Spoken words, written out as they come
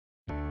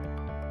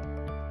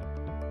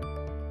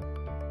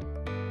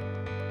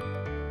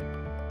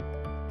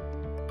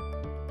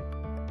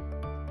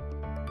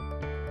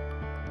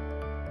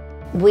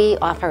We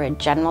offer a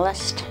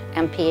generalist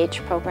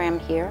MPH program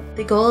here.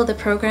 The goal of the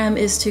program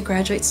is to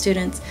graduate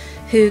students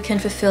who can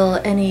fulfill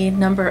any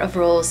number of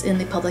roles in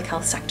the public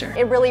health sector.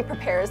 It really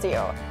prepares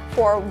you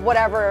for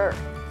whatever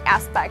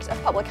aspect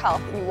of public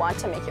health you want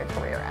to make your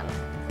career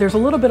in. There's a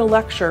little bit of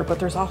lecture, but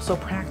there's also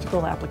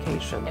practical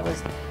application. It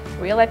was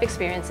real-life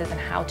experiences and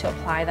how to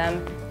apply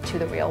them to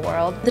the real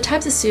world. The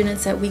types of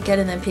students that we get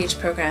in the MPH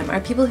program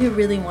are people who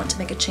really want to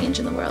make a change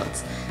in the world.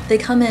 They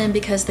come in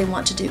because they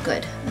want to do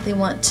good. They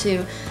want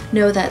to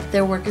know that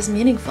their work is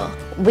meaningful.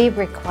 We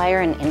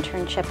require an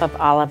internship of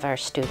all of our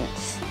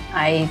students.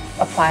 I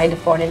applied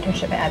for an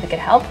internship at Advocate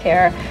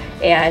Healthcare,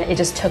 and it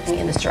just took me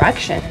in this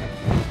direction.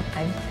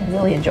 I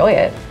really enjoy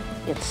it.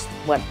 It's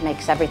what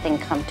makes everything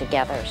come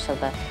together. So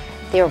the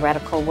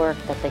theoretical work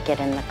that they get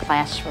in the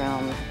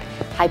classroom,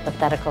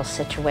 hypothetical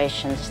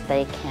situations,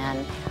 they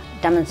can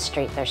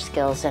demonstrate their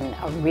skills in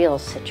a real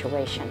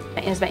situation.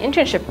 As my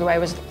internship grew, I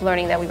was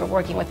learning that we were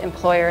working with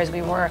employers,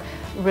 we were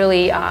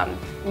really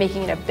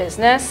making it a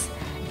business.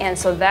 And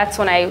so that's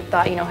when I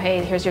thought,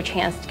 hey, here's your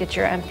chance to get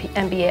your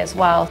MBA as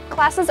well.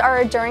 Classes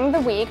are during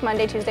the week,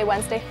 Monday, Tuesday,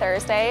 Wednesday,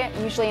 Thursday,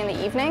 usually in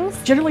the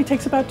evenings. Generally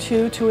takes about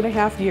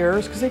 2.5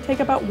 years because they take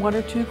about 1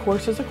 or 2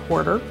 courses a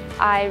quarter.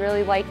 I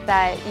really liked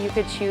that you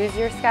could choose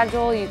your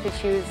schedule, you could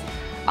choose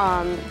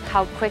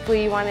how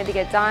quickly you wanted to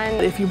get done.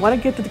 If you want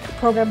to get the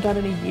program done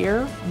in a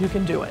year, you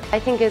can do it. I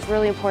think it's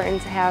really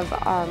important to have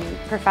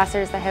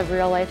professors that have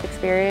real life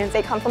experience.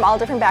 They come from all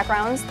different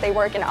backgrounds, they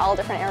work in all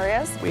different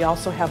areas. We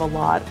also have a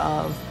lot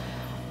of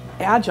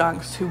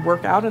adjuncts who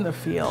work out in the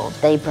field.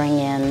 They bring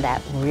in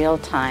that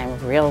real-time,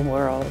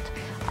 real-world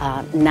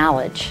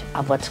knowledge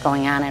of what's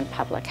going on in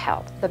public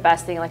health. The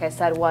best thing, like I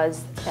said,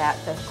 was that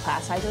the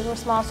class sizes were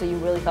small, so you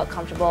really felt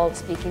comfortable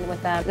speaking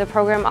with them. The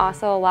program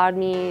also allowed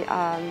me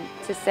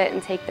to sit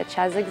and take the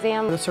CHES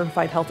exam. The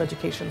Certified Health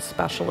Education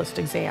Specialist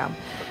exam.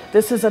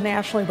 This is a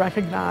nationally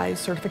recognized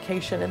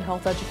certification in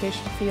health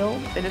education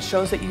field, and it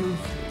shows that you've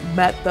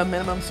met the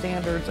minimum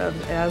standards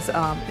as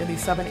in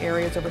these 7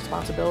 areas of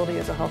responsibility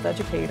as a health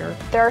educator.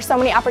 There are so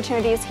many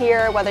opportunities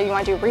here, whether you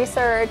want to do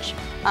research,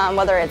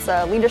 whether it's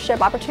a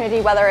leadership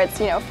opportunity, whether it's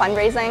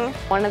fundraising.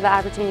 One of the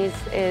opportunities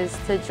is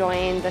to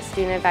join the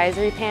student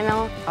advisory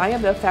panel. I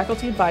am the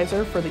faculty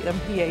advisor for the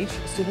MPH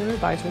Student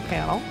Advisory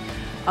Panel.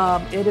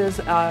 It is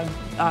a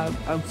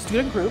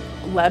student group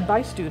led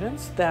by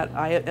students that,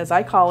 as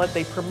I call it,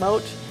 they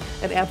promote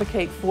and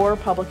advocate for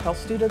public health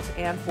students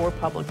and for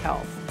public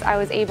health. I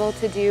was able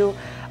to do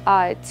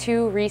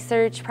 2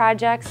 research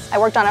projects. I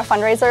worked on a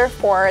fundraiser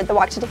for the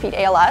Walk to Defeat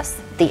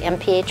ALS. The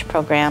MPH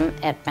program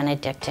at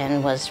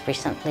Benedictine was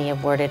recently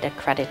awarded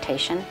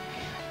accreditation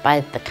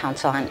by the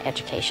Council on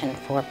Education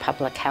for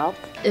Public Health.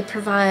 It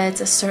provides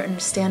a certain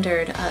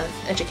standard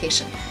of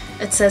education.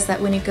 It says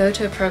that when you go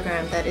to a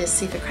program that is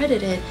CEEF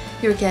accredited,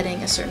 you're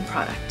getting a certain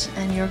product,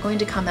 and you're going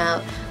to come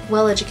out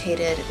well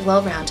educated,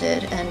 well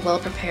rounded, and well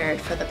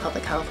prepared for the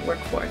public health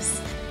workforce.